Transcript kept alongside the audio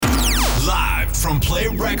From Play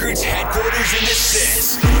Records headquarters in the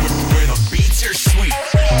States, where the beats are sweet,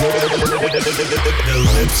 the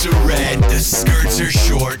lips are red, the skirts are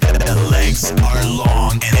short, the legs are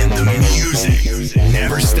long, and then the music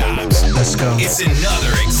never stops. Let's go. It's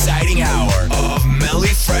another exciting hour of Melly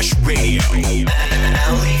Fresh Radio.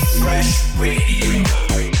 Melly Fresh Radio.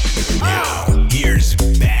 Now, here's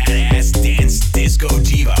badass dance disco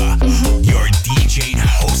diva, your DJ and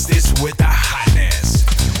hostess with the hotness,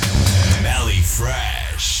 Melly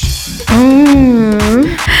Fresh.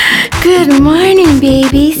 Good morning,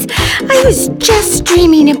 babies. I was just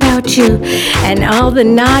dreaming about you and all the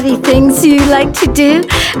naughty things you like to do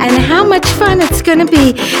and how much fun it's gonna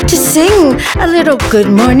be to sing a little Good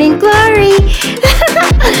Morning Glory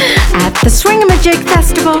at the Swingamajig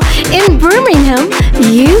Festival in Birmingham,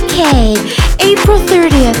 UK, April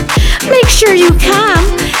 30th. Make sure you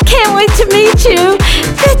come. Can't wait to meet you.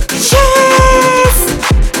 Bitches!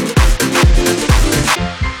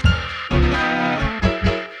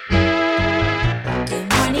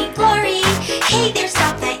 Hey there,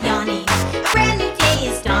 stop that yawning. A brand new day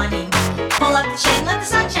is dawning. Pull up the shade, let the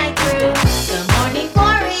sunshine through. Good morning,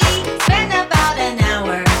 glory. Spend about an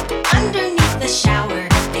hour underneath the shower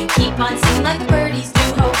and keep on singing like the birdies do.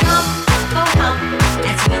 Ho hum,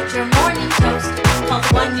 as you eat your morning toast. Call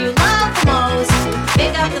the one you love the most.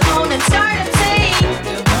 Pick up the phone and start up saying,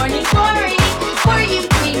 good morning, glory. Were you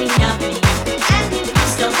dreaming of me? And you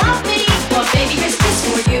still love me? Well, baby, here's this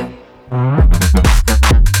for you.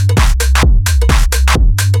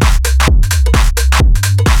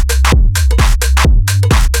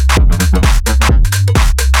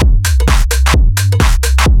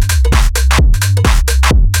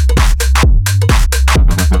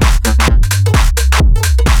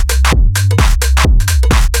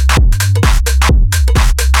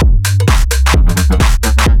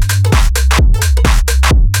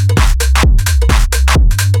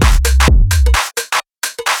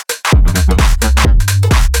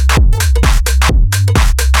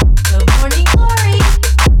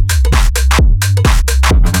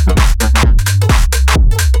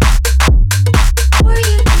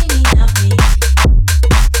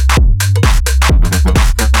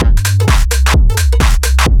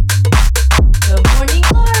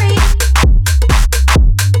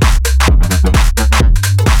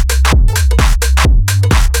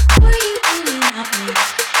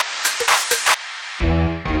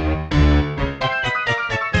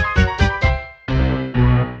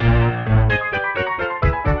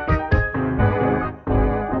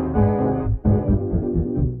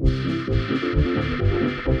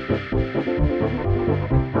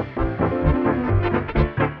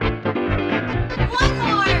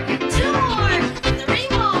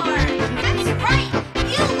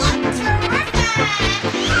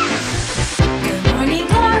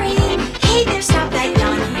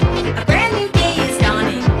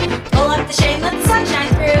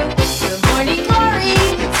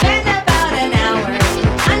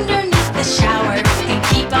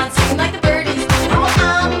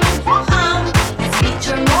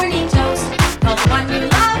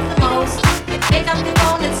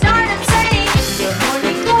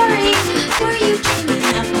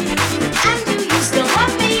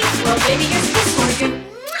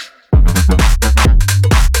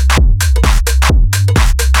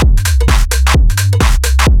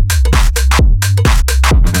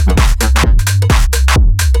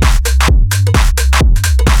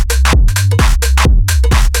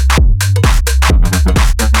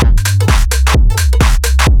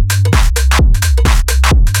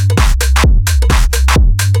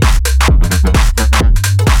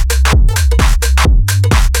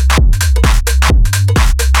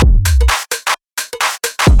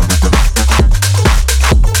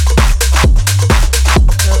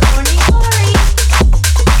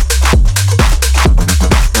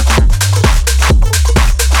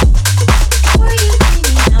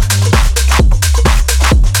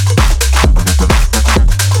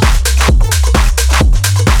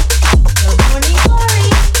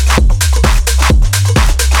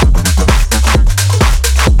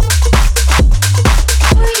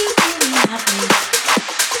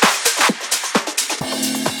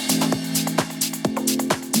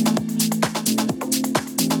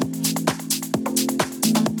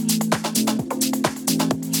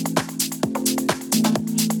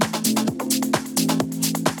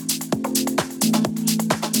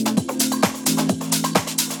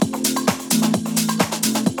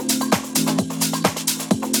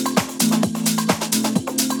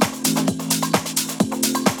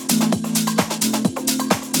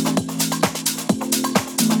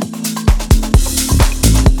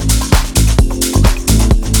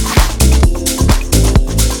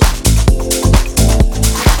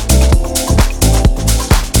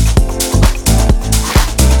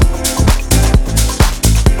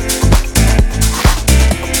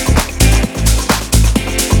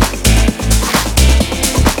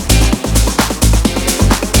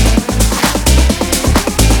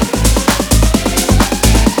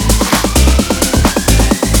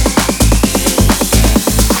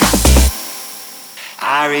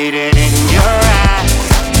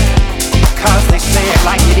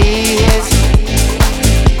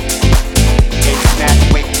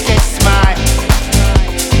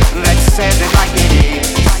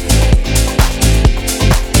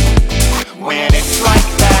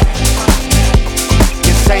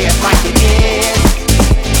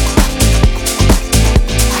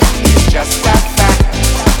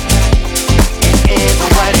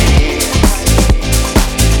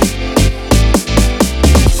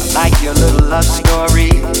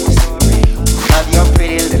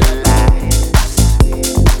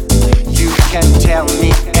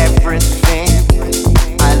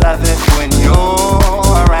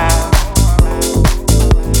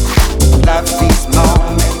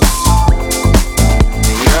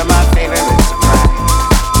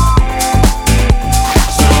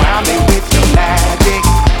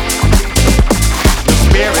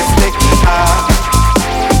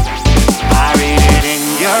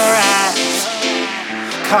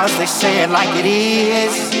 'cause they say it like it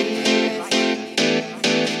is.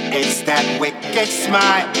 It's that wicked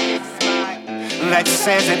smile that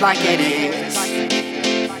says it like it is.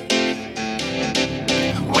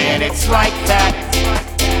 When it's like that,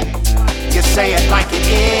 you say it like it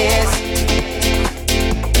is.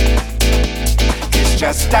 It's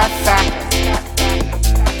just that fact.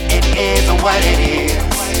 It is what it is.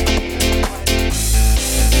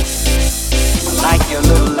 Like your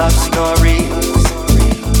little love stories,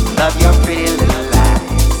 love your pretty little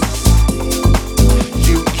lies.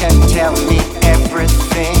 You can tell me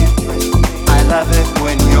everything. I love it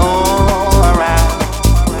when you're around.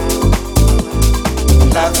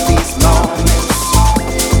 Love these moments.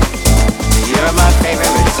 You're my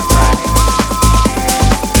favorite surprise.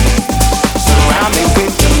 Surround me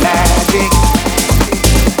with your magic.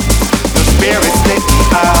 Your spirit's lit me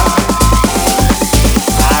up.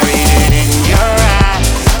 I read it in your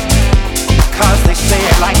eyes, 'cause they say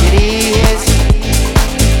it like it is.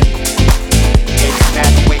 It's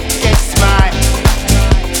that wicked smile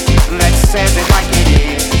that says it like it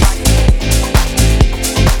is.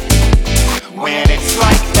 When it's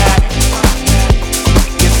like that,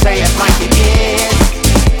 you say it like it is.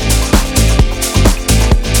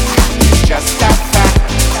 It's just that fact.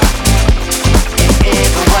 It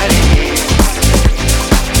is what it is.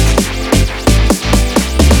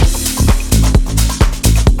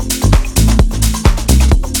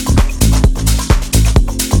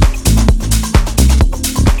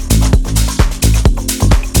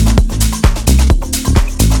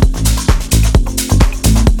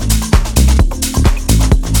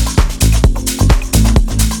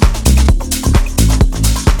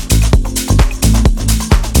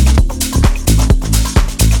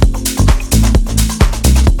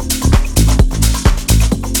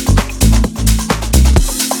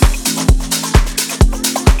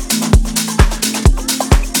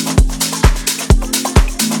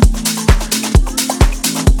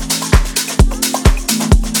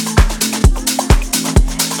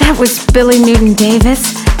 Was Billy Newton Davis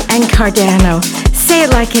and Cardano. Say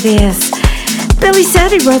it like it is. Billy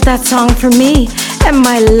said he wrote that song for me and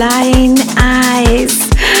my lying eyes.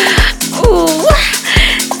 Ooh,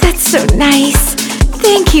 that's so nice.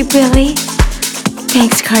 Thank you, Billy.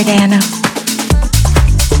 Thanks, Cardano.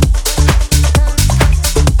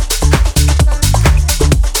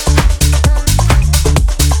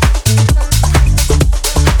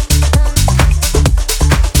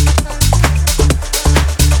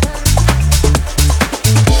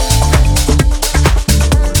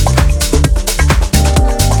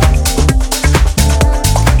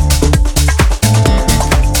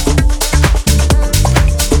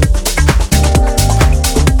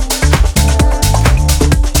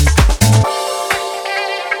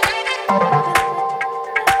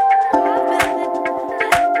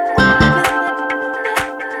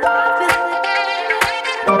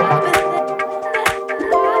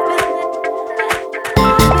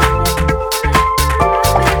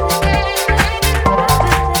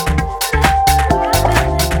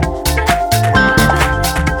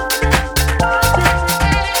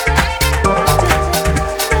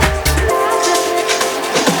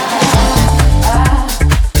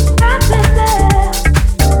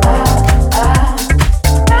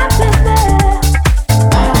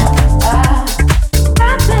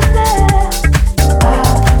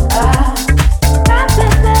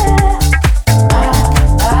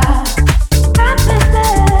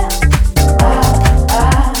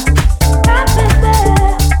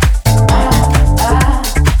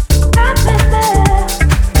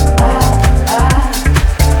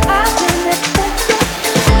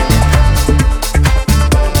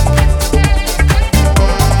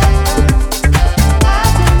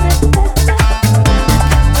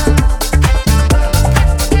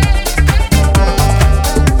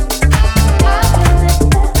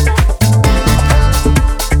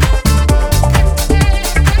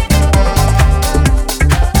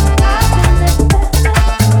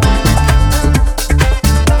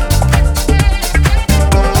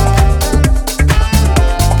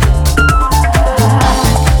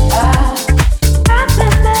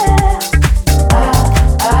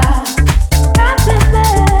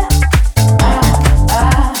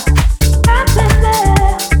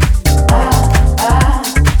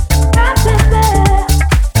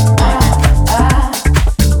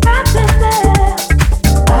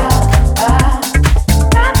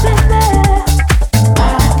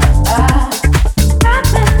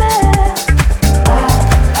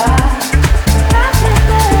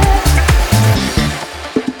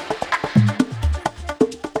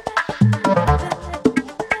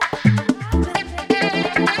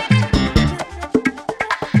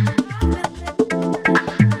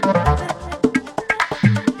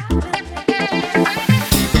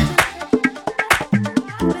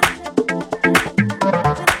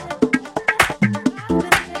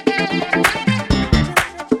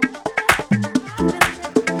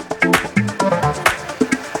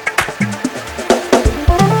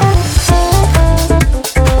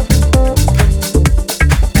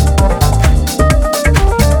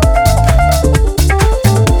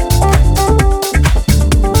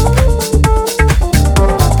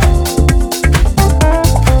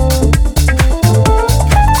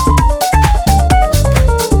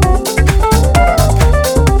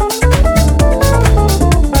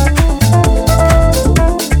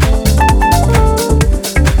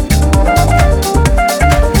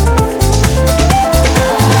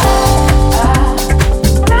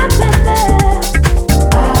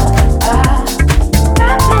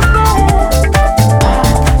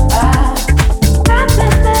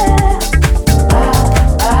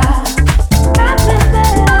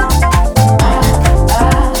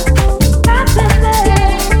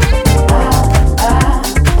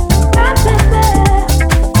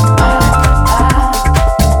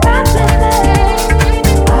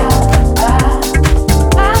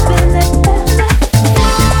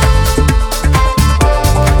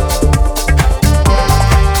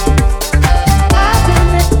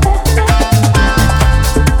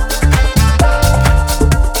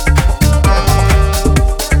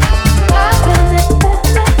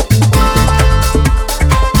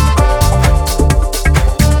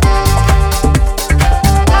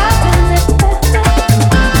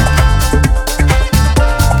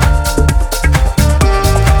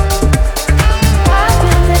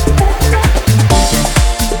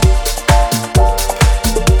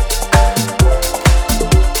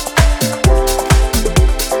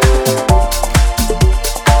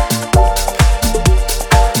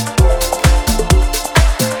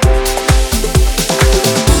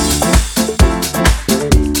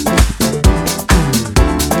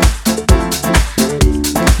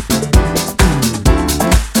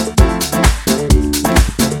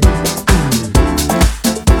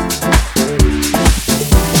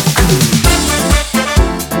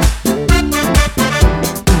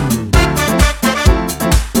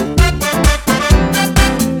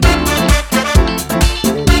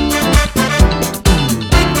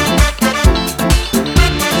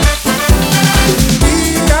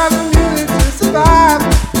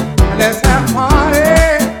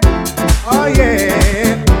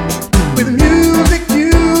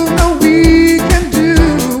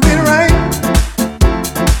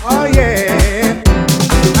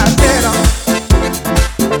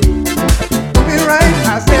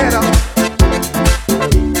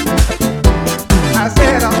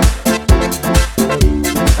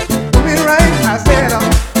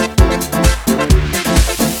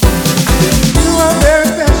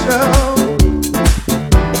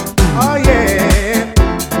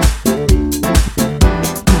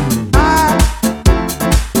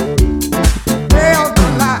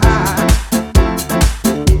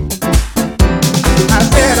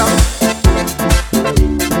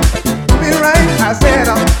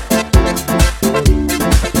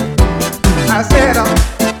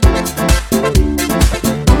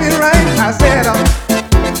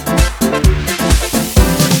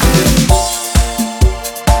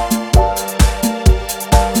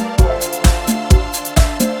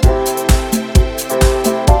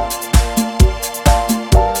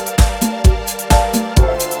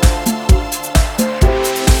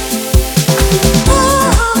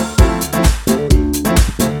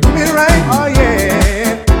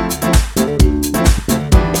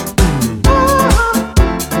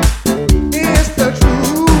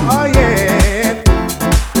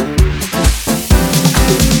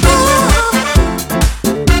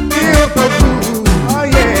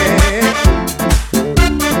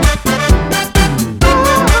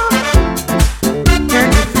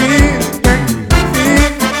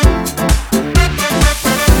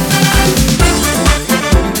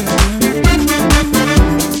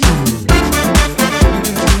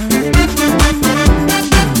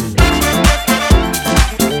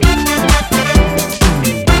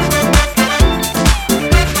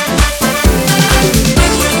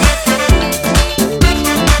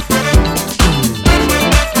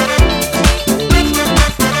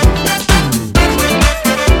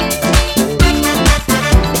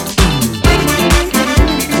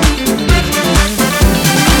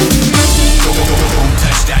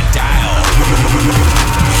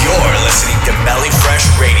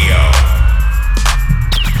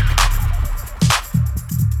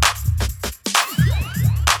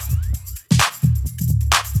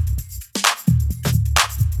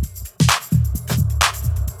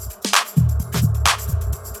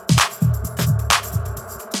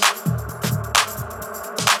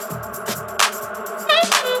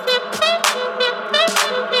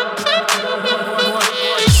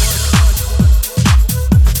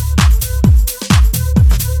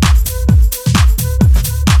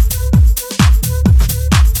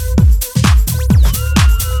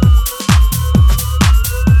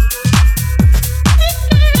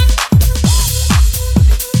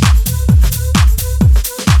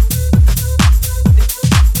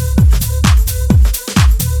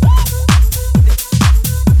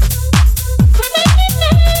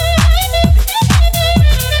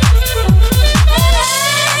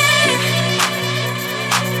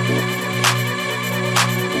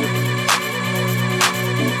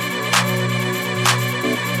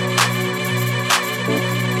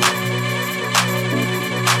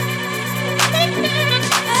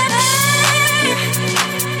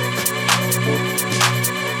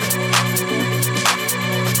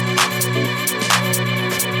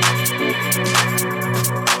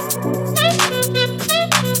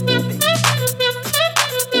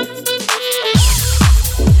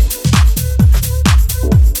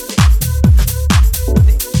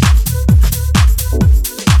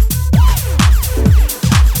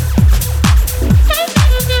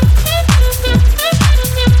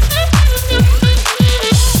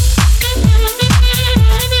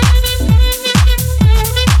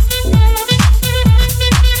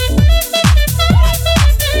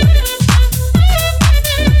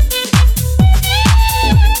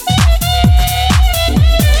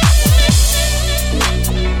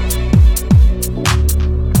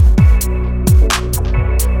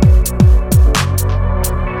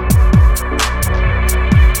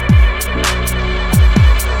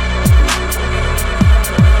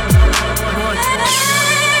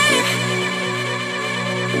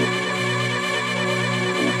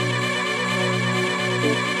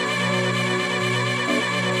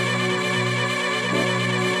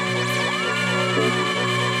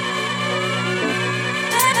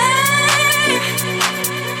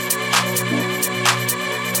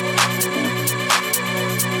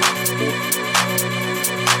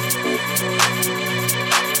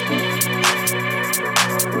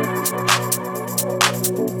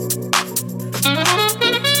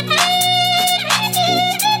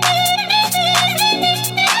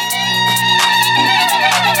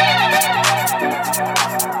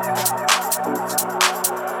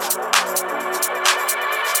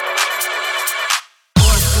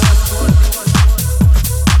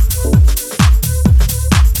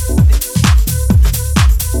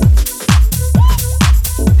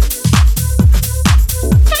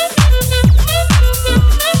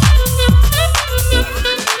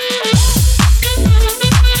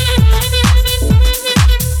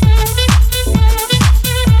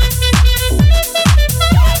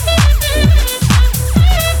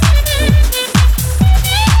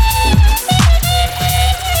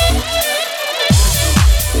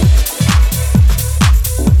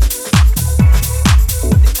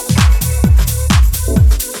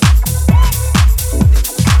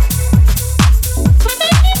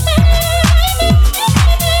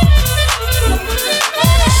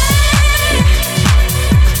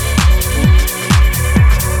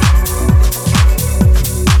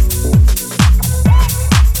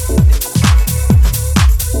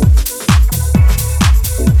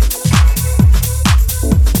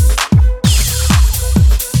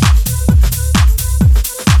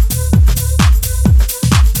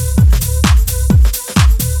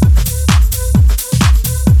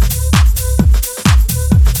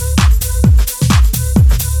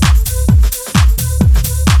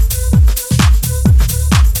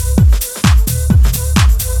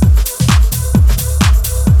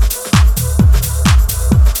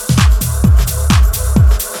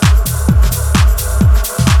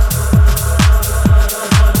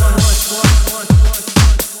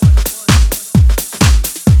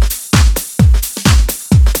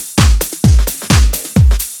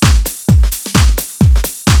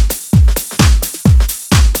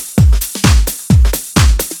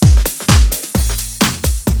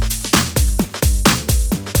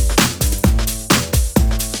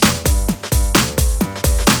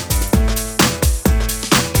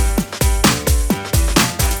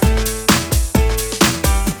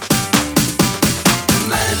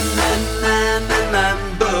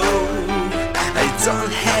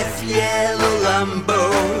 don't have yellow Lambo.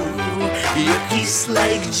 You kiss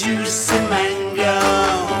like juicy mango.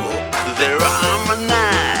 They're harmonized.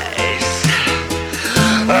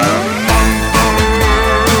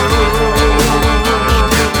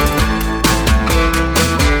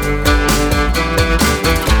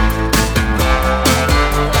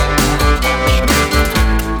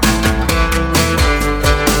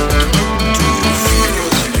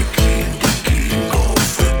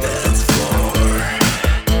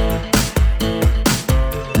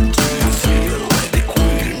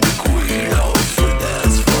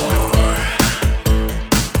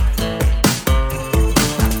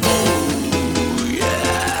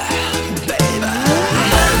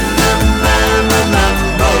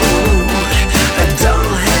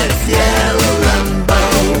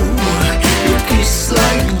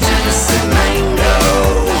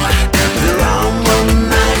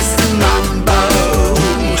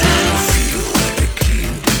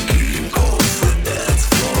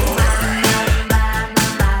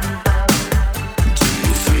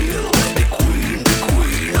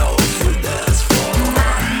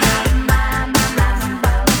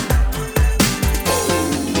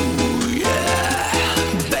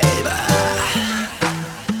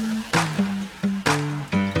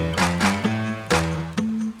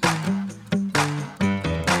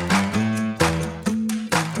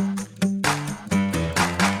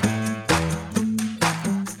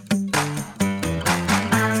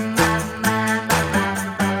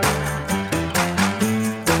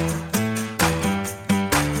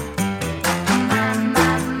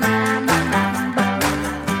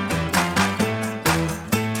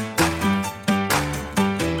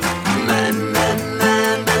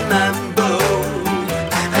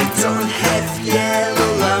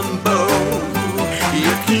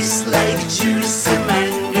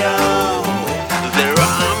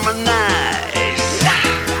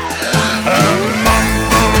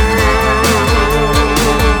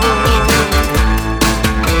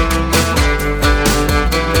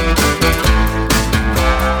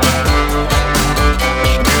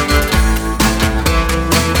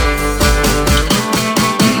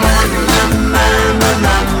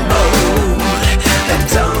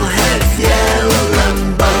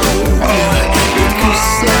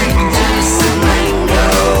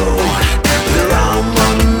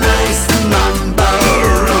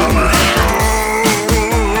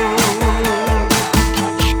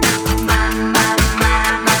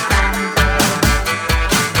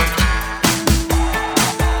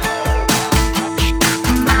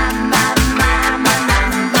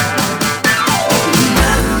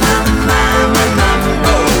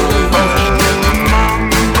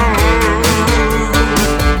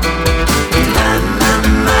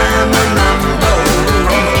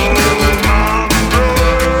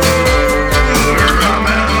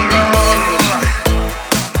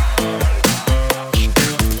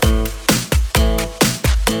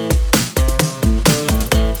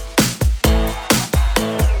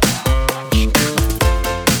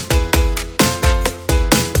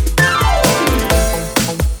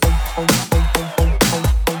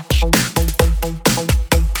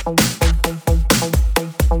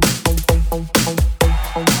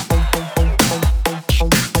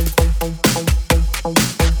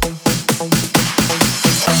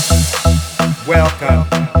 Welcome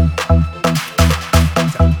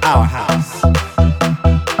to our house.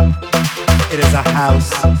 It is a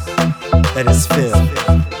house that is filled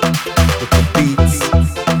with the beats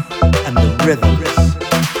and the rhythms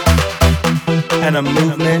and a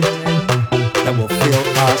movement that will fill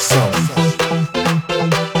our souls.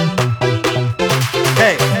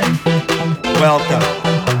 Hey, welcome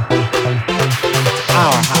to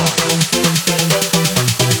our house.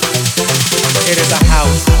 It is a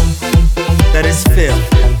house that is filled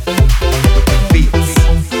with the beats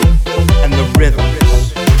and the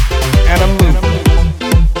rhythms and a movement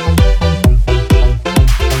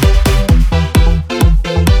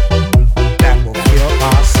that will fill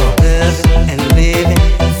our soul. Living and living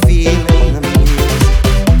and feeling the music.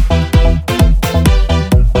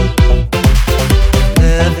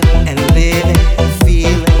 Living and living and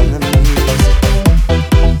feeling the music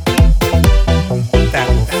that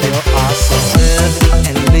will fill our soul. Living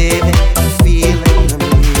and living. Feeling the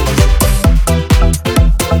music.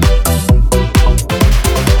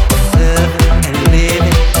 Living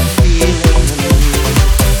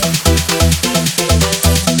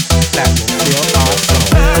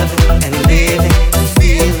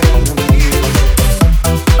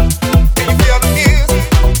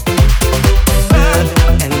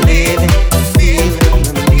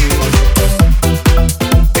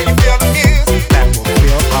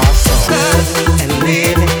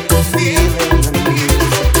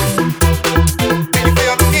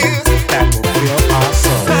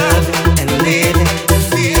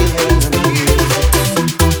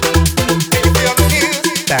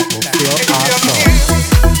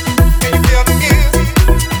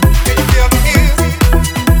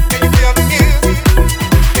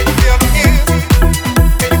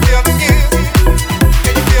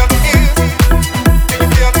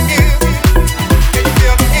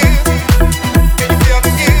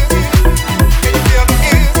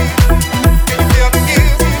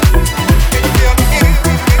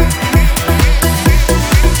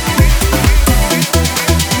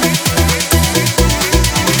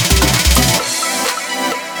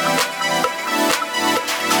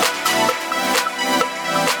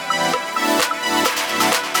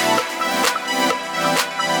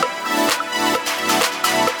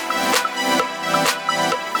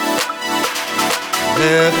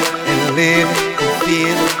and live and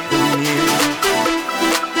feel the music.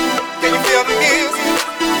 Can you feel the music?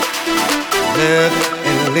 Love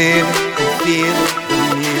and live and feel the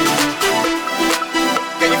music.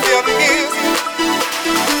 Can you feel the music?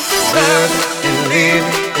 Love and live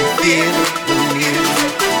and feel the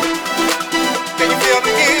music. Can you feel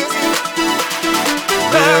the music?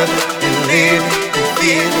 Love and live and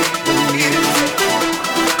feel the music.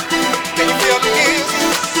 Can you feel the music?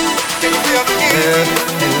 Can you feel the music? Love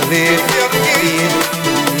and live and feel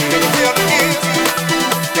the music. Can you feel the music?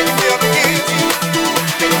 Can you feel the music?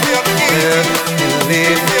 Can you feel the music? Love and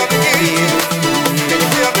live and feel the music.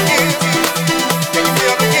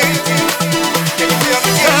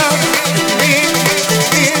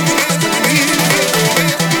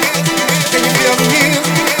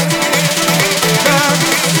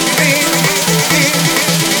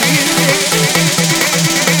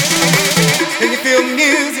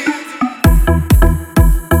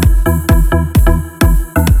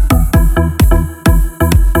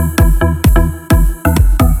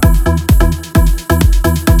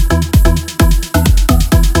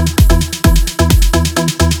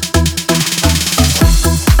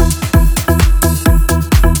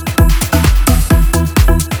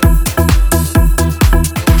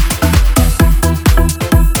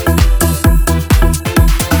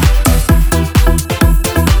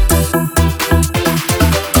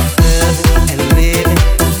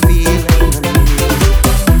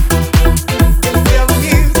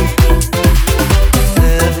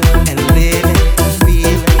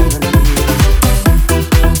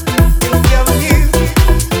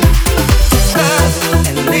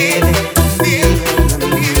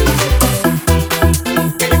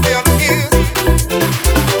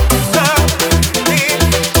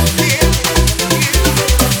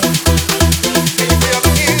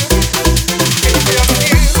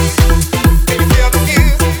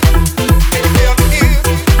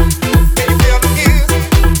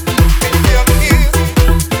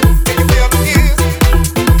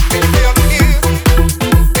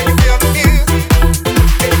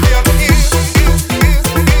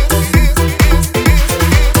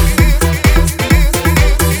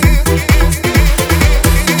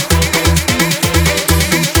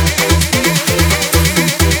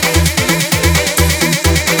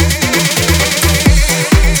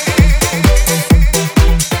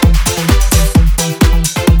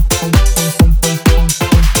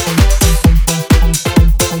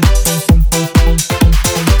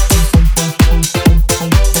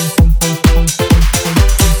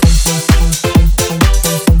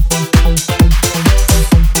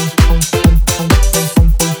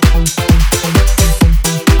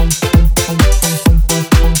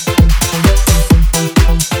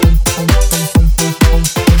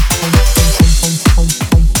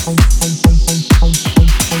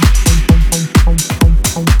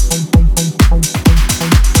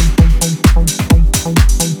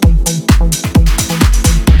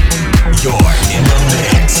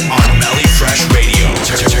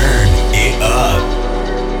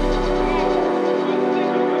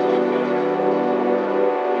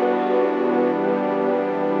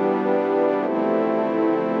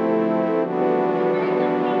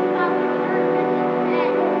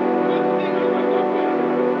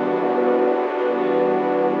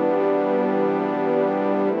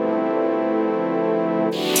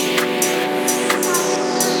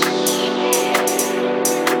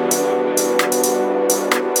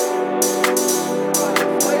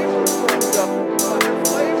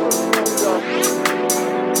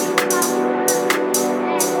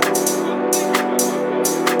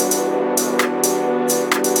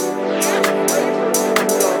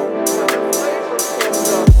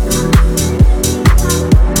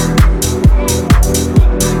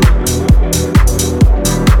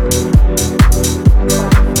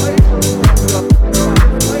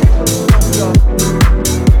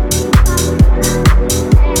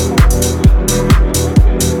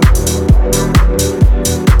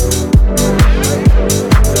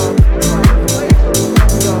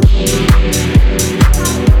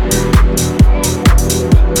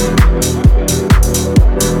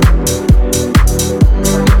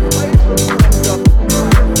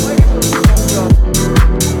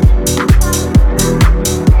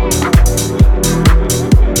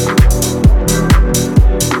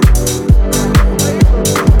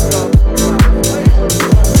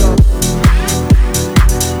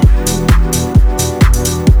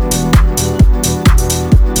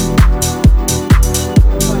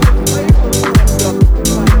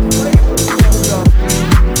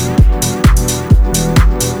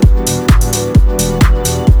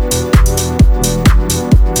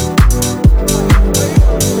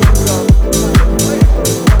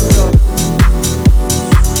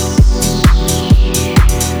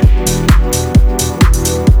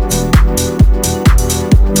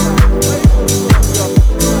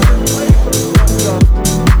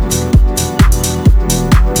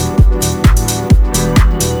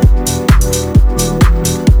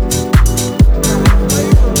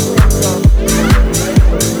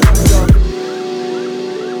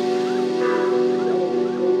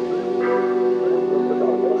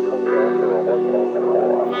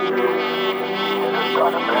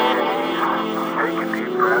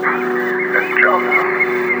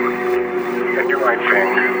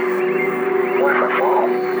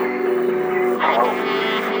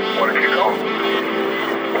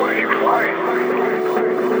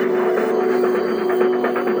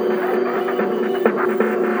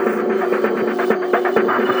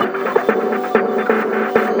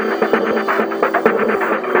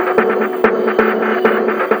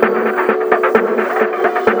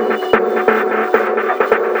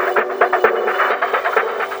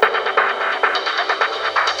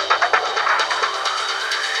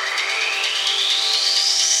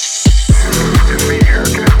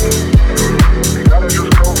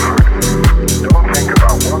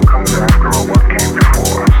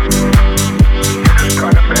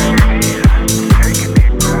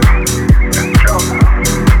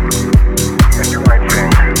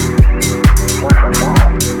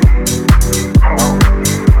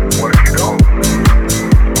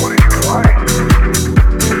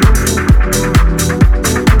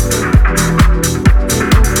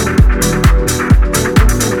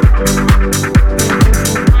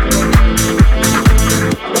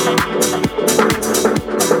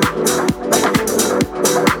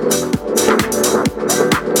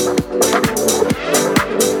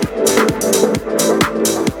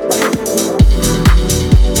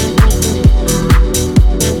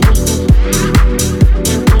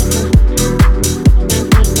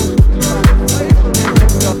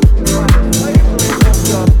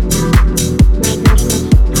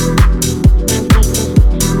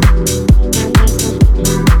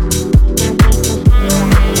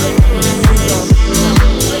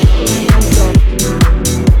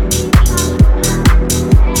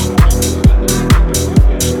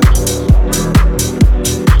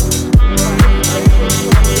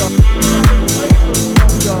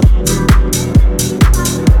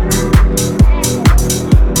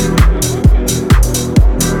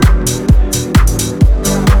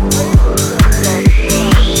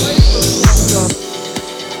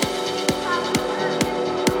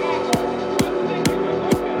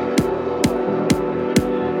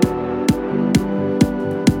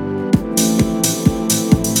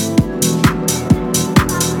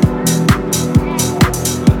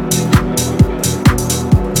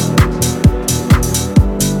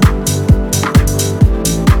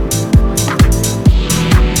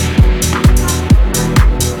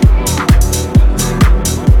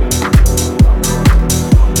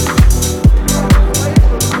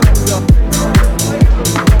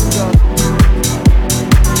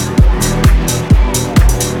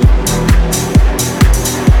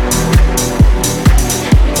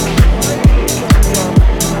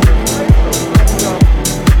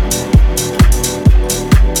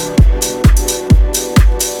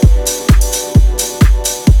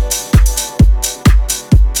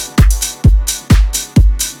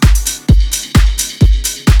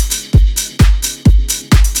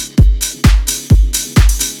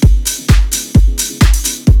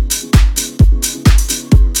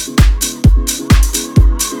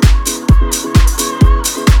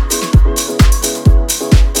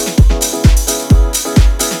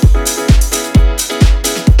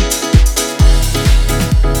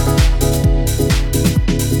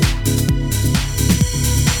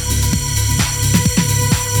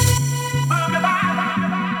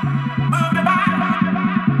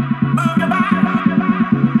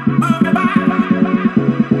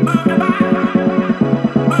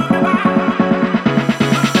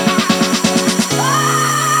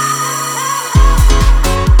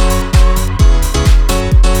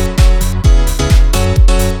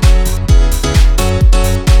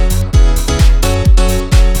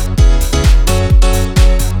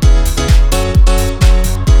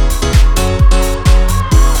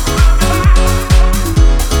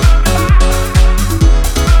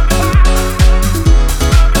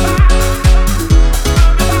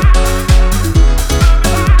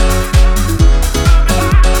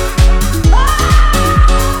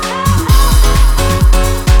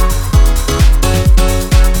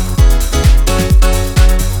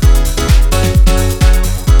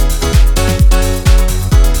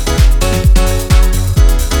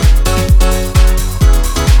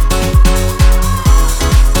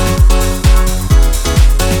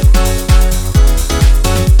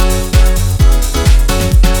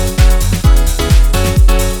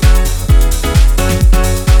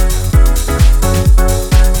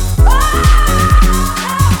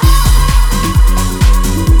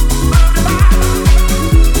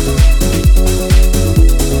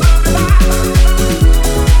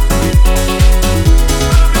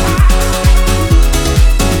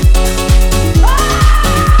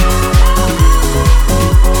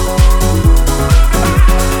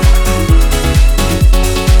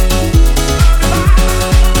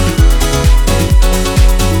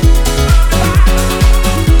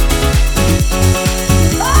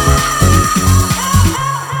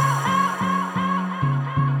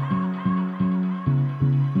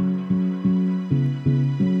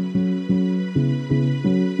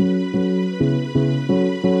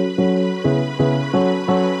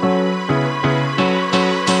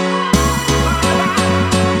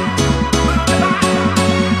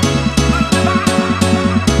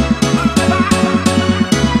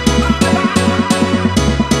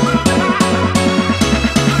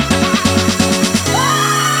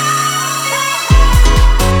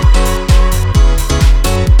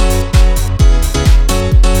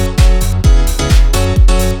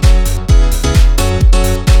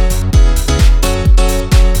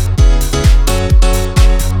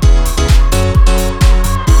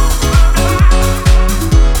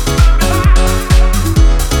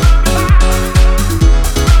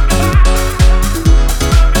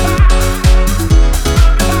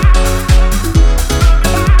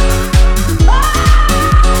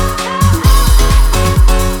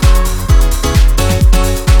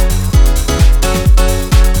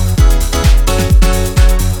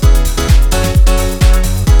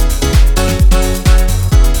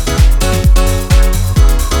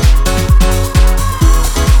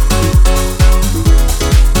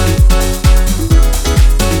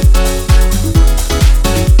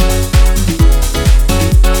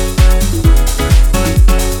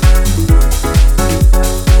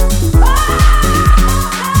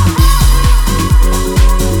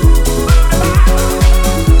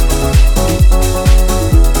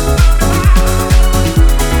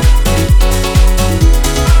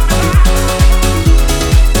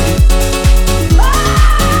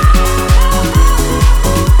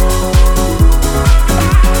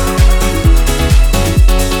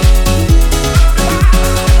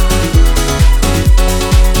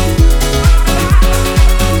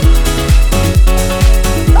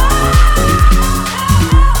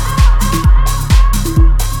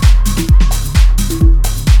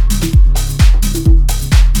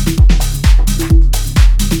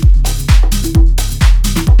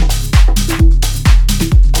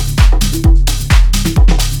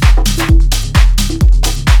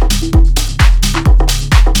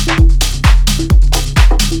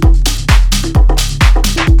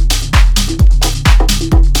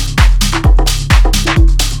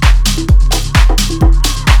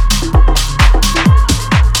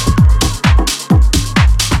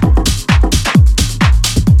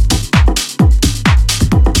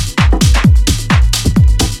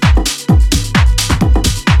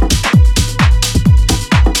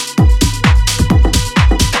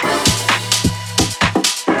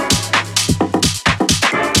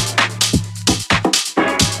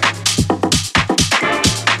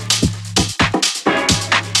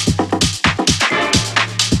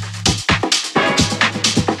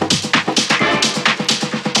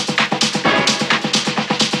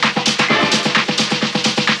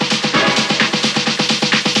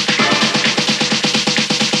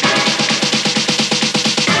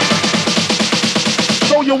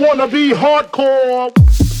 wanna be hardcore.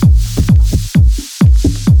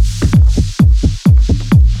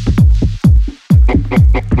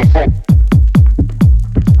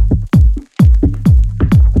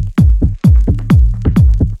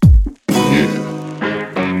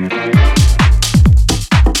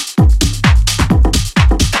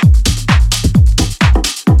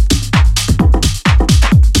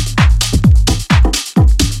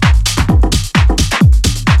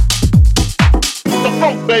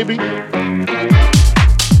 Baby.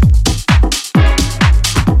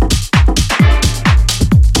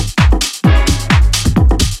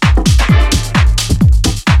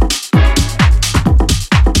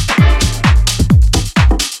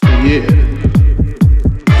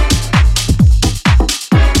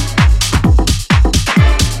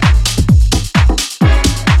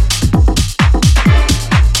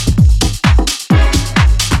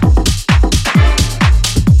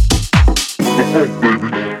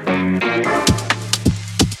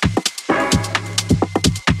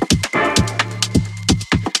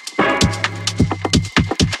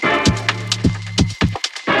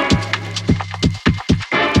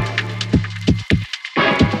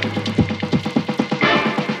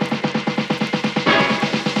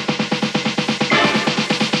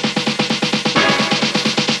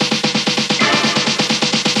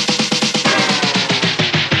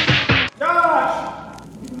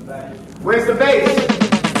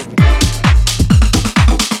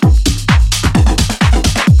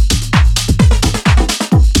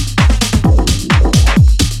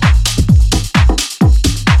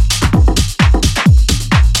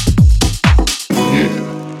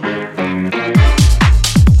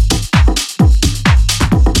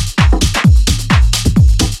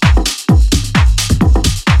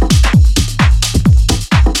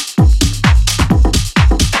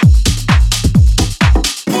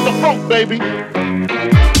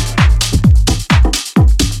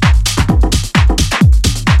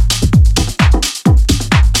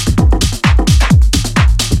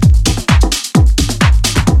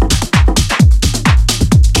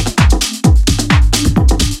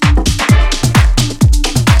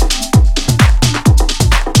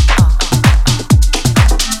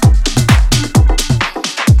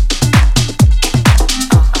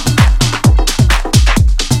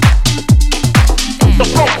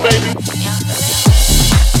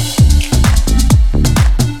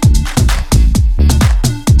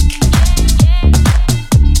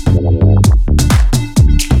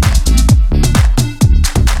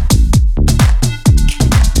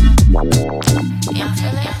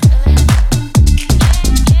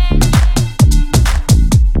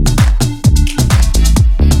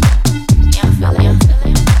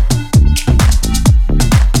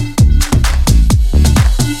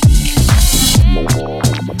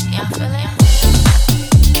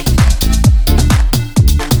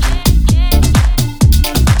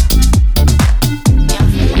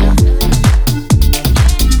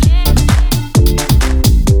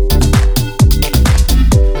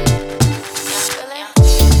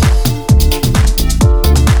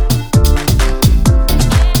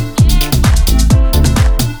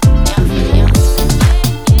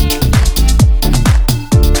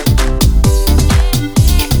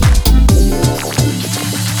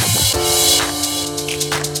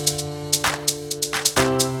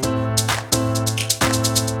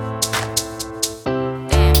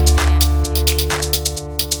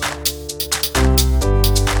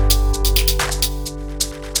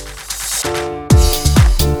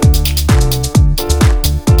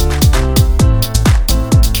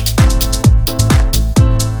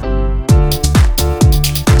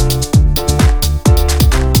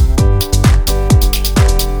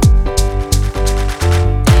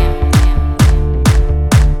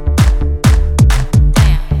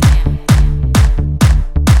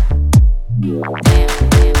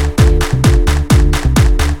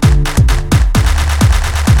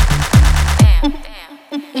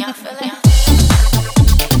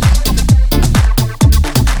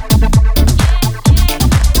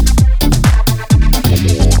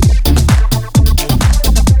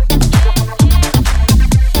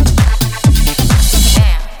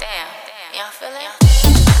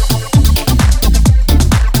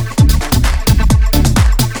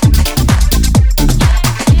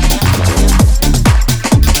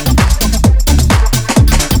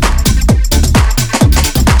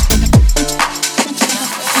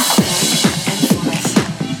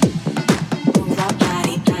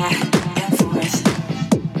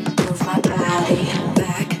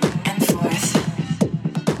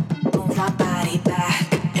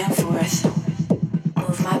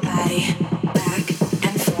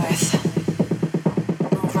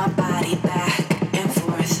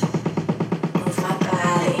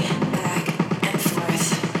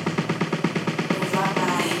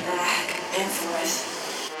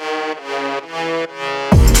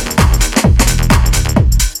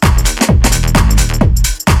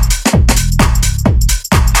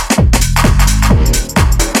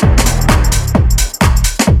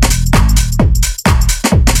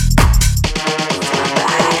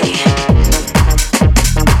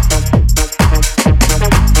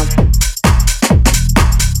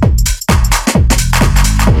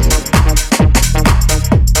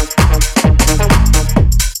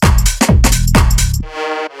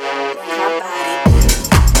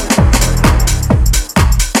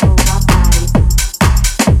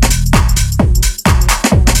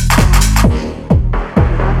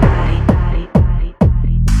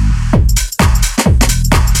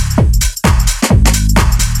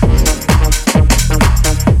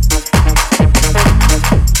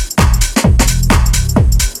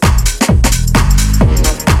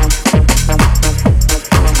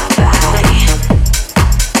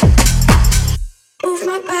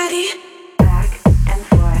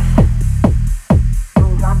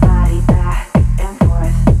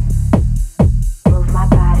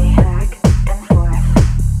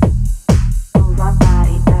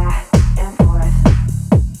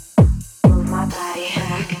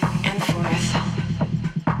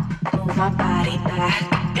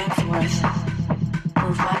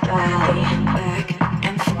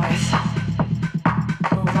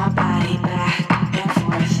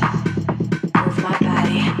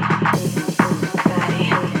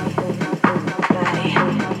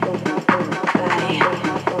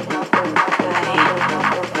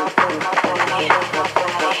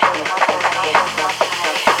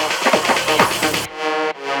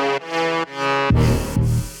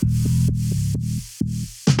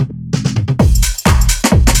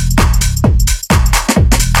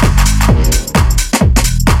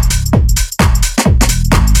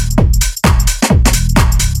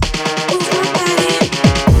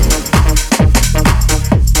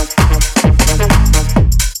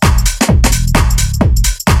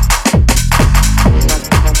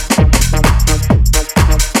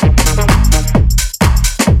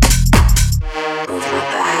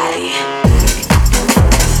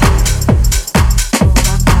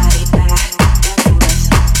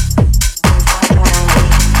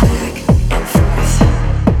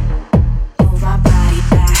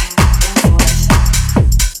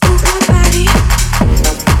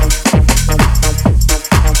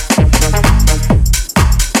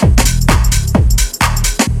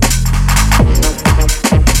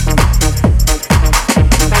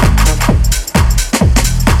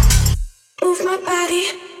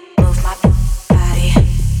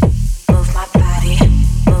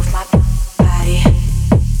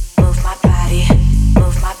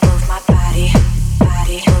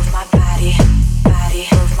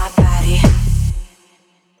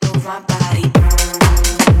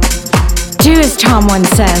 Tom once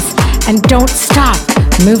says, and don't stop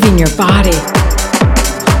moving your body.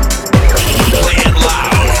 Playing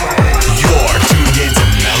loud. You're tuned into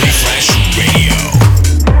Melly Fresh Radio.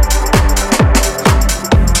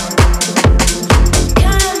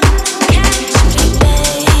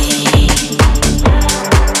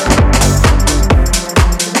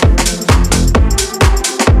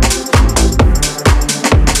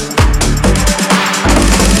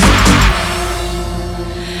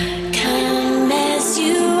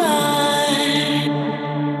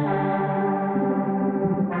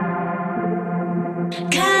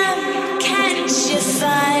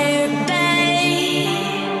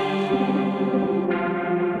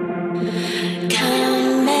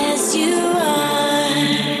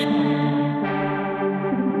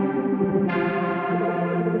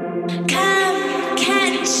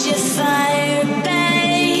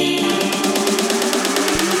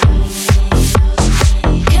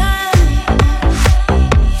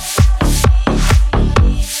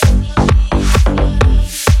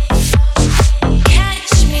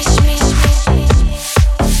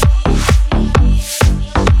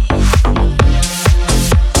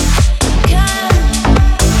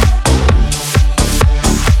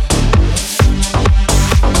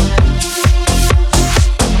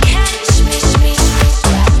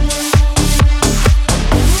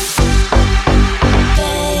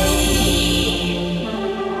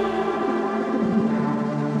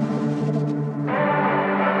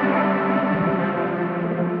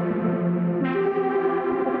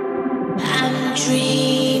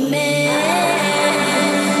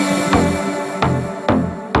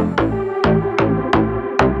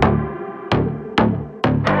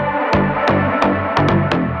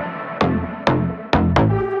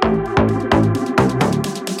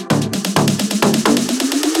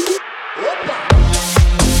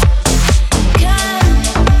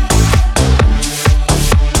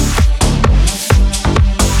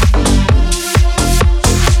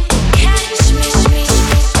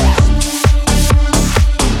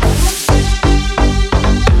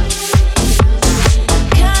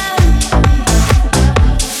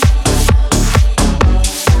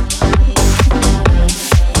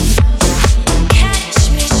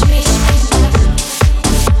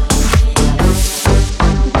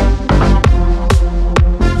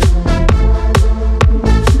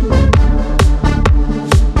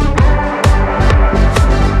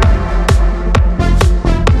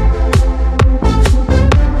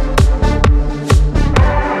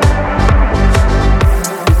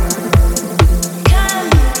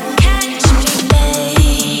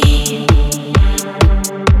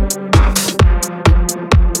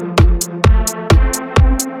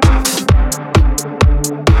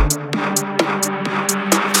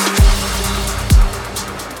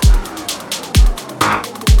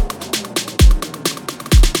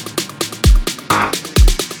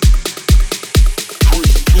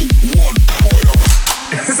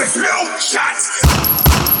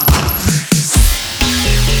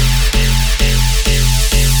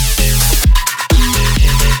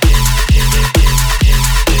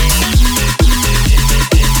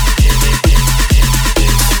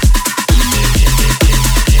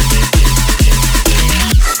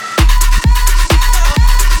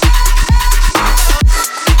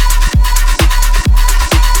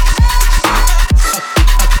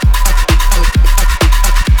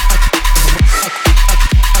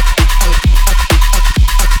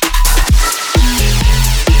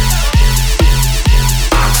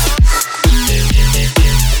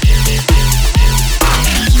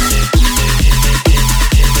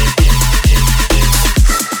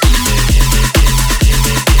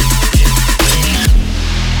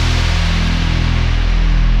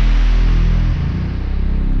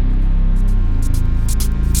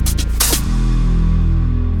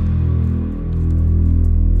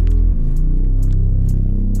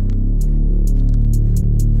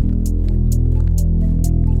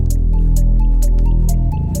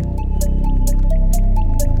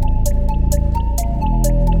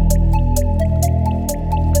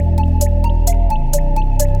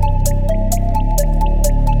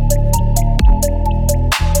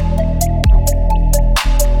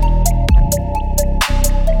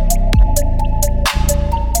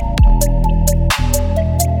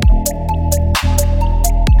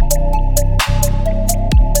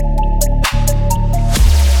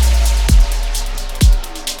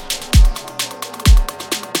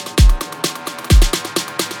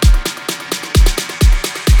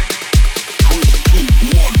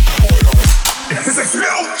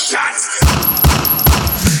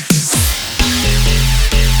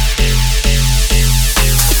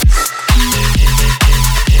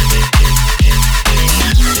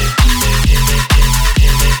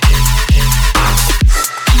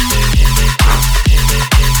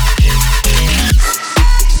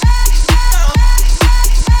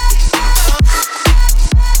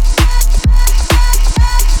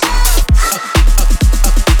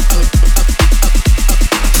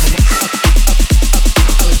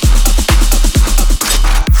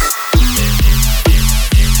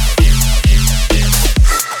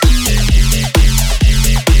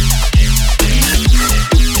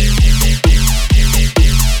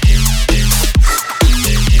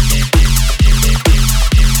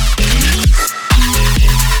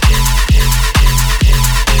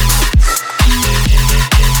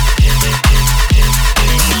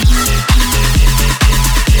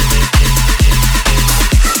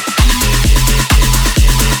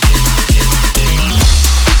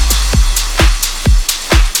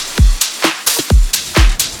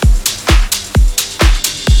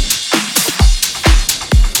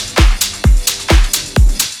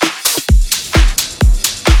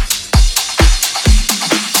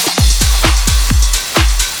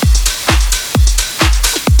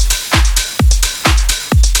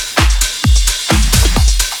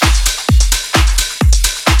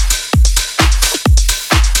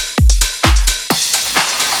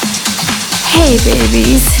 Hey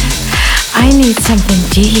babies, I need something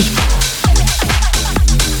deep.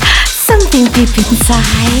 Something deep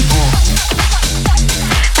inside.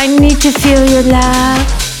 I need to feel your love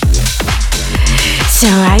so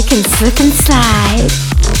I can slip and slide.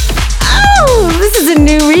 Oh, this is a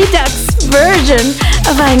new redux version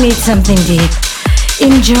of I Need Something Deep.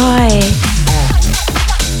 Enjoy.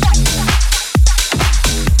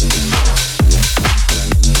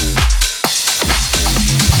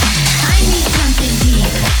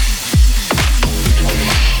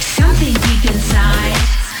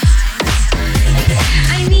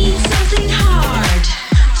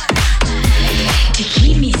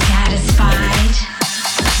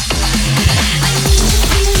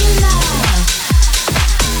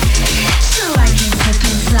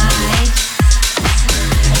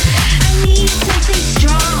 I need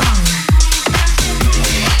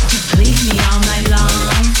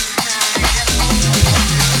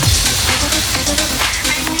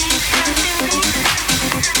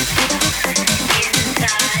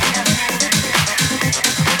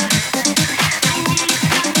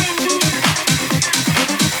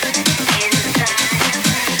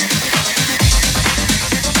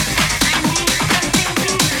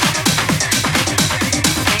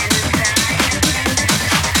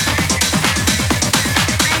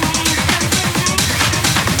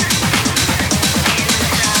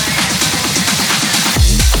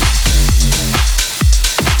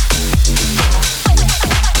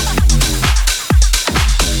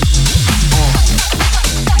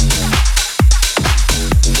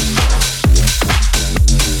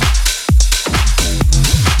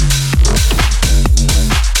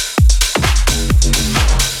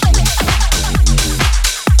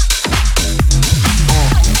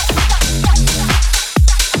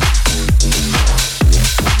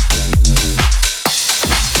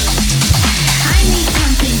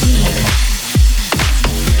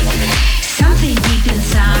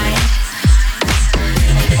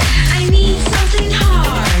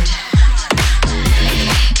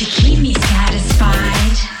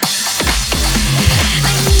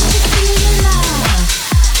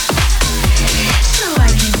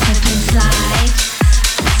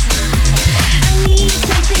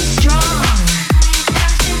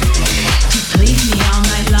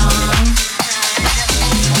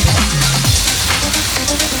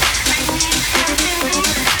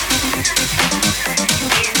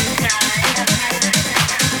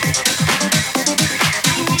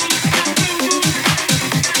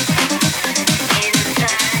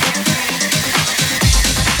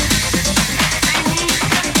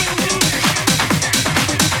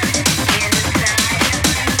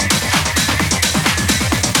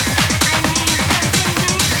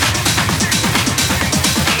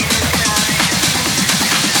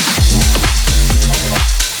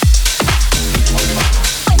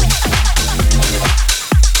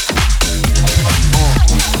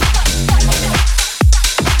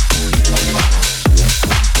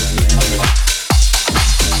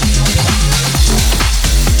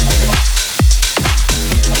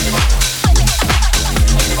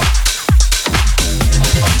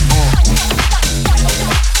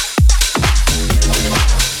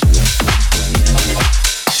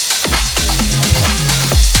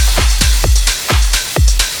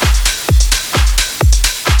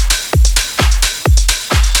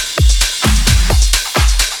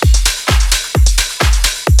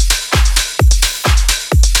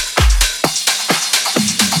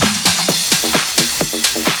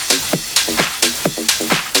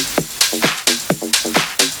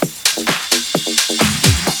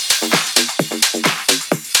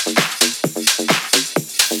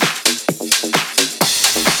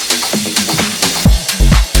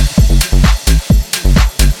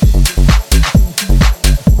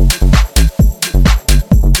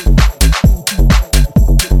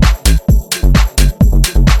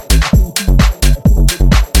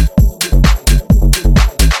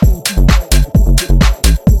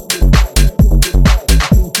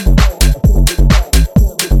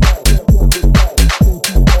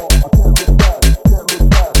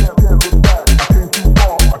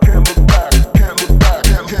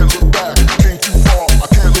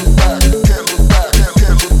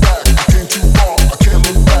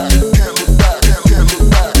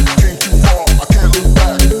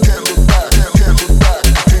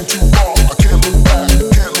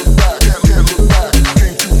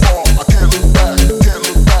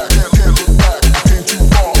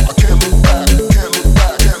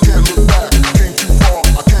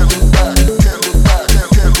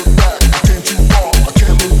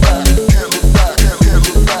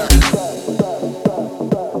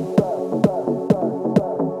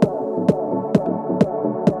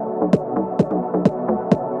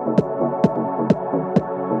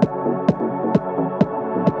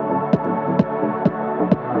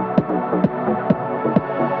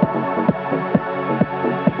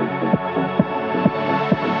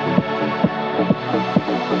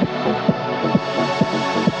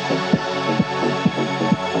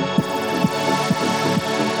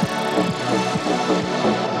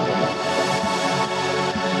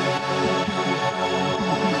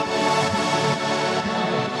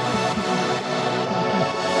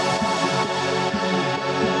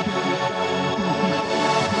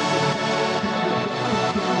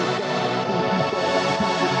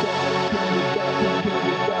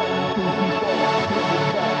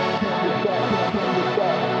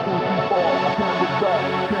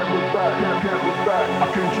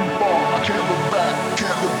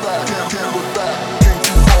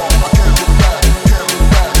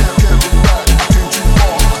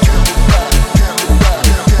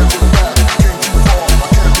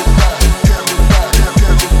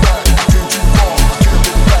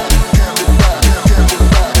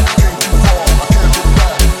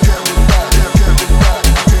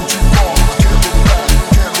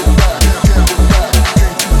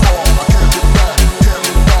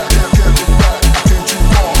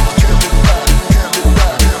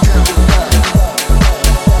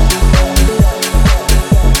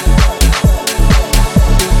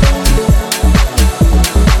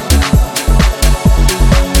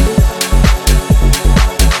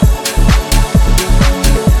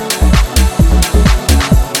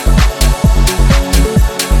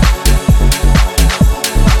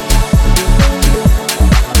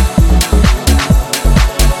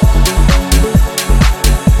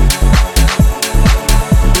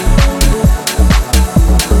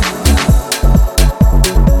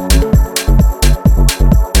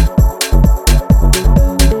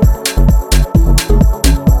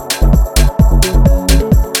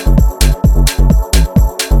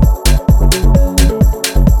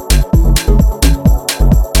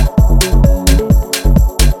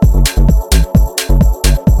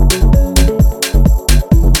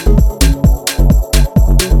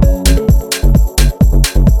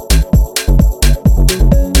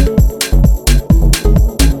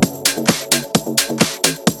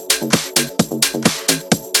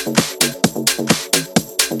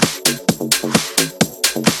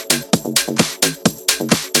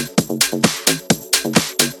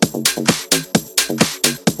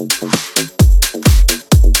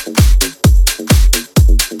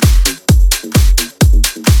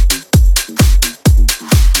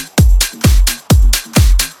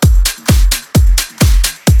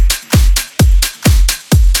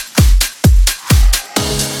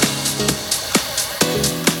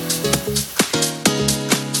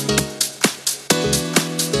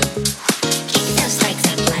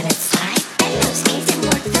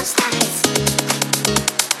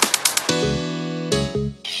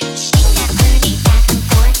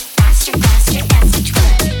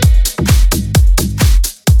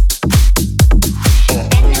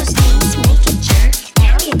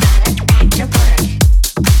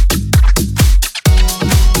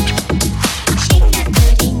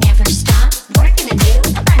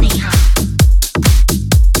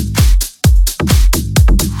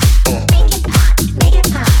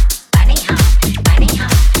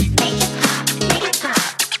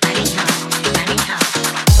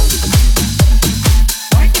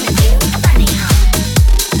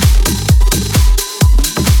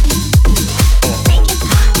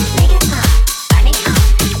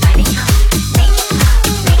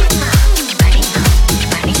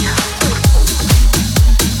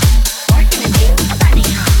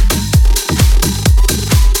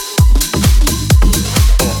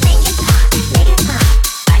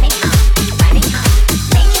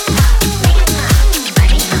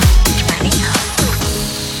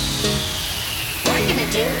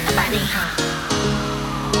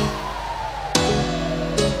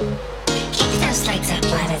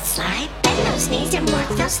those knees and work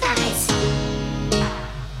those thighs.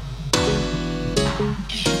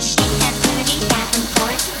 Shake that booty back and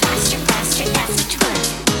forth, faster, faster, that's a twerk.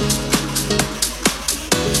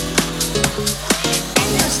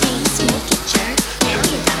 Bend those knees, make it jerk. Now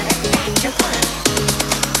you gotta back to work.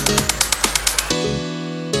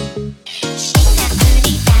 Shake that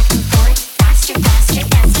booty back and forth, faster, faster,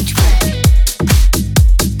 that's a twerk.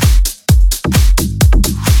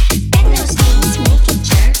 Bend those knees, make it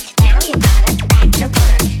jerk. Now you gotta back to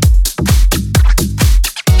work.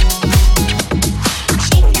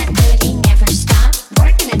 Shake that booty, never stop.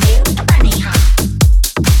 We're gonna do a bunny hop.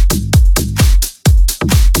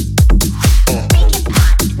 Make it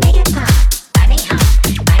pop, bunny hop,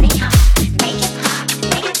 bunny hop. Make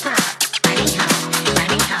it pop, bunny hop,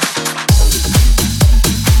 bunny hop.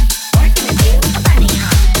 We're gonna do a bunny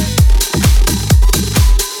hop.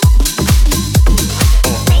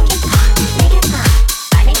 Make it pop,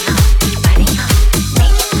 bunny hop, bunny hop.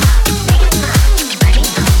 Make it pop,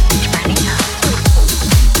 bunny hop, bunny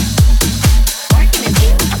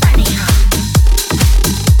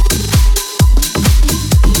hop.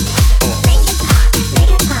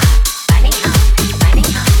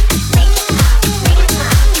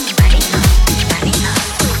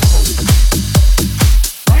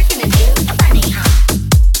 We're gonna do a bunny hop. Make it pop,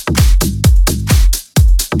 bunny hop, bunny hop. Make it pop, bunny hop, bunny hop.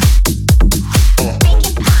 We're gonna do a bunny hop. Make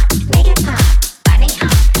it pop, bunny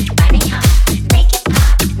hop, bunny hop. Make it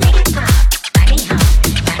pop, bunny hop,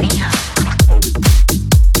 bunny hop.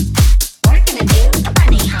 We're gonna do a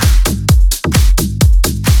bunny hop.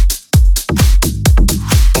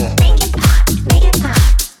 Make it pop,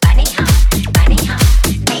 bunny hop, bunny hop.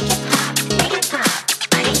 Make it pop,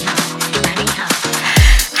 bunny hop.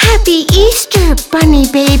 Happy Easter, bunny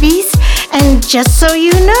babies! And just so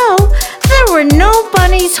you know, there were no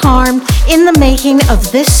bunnies harmed in the making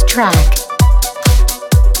of this track.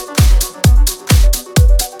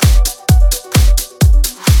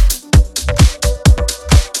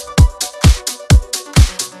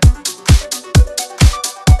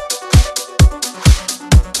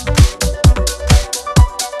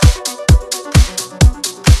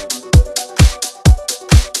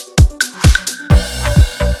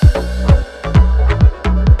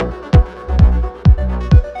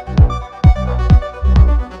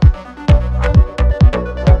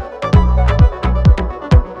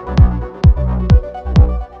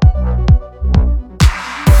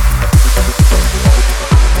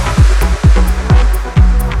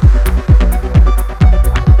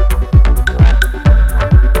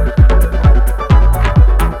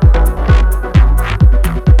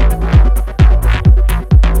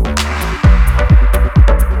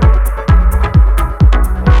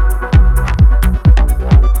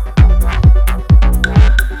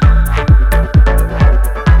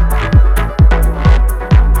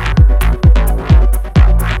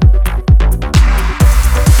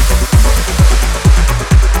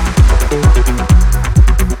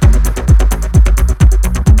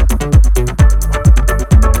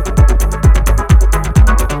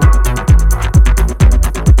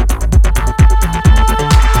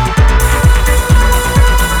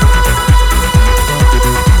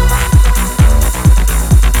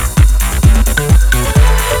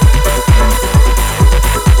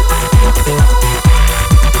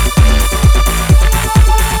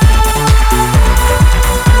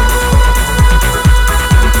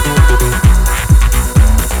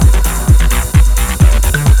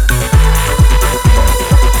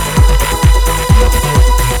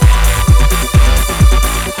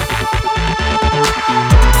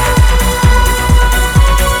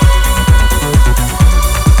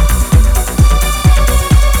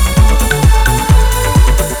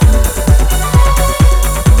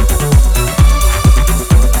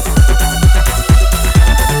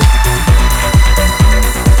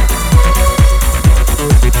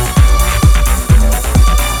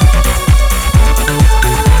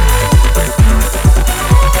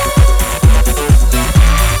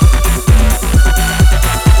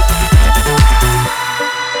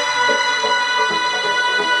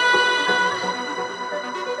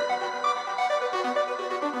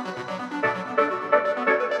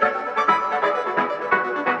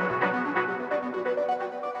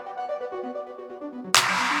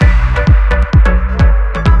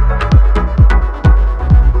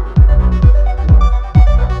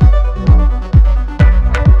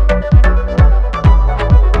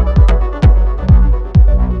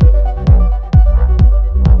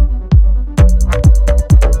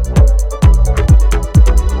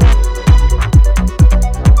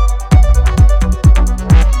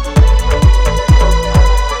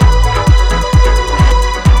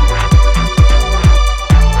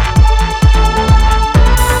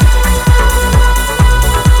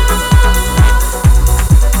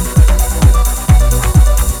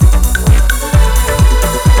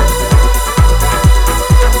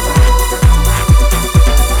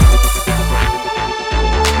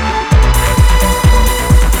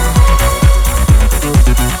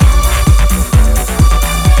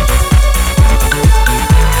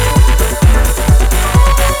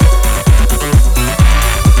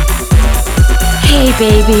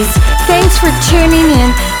 Hey babies, thanks for tuning in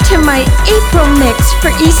to my April mix for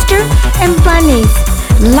Easter and Bunnies,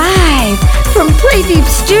 live from Play Deep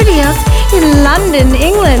Studios in London,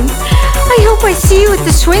 England. I hope I see you at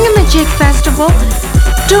the Swingamajig Festival.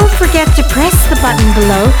 Don't forget to press the button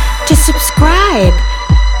below to subscribe.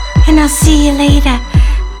 And I'll see you later,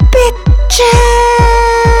 bitches!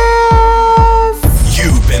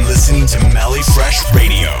 You've been listening to Melly Fresh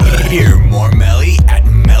Radio. Hear more Melly at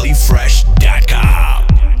mellyfresh.com.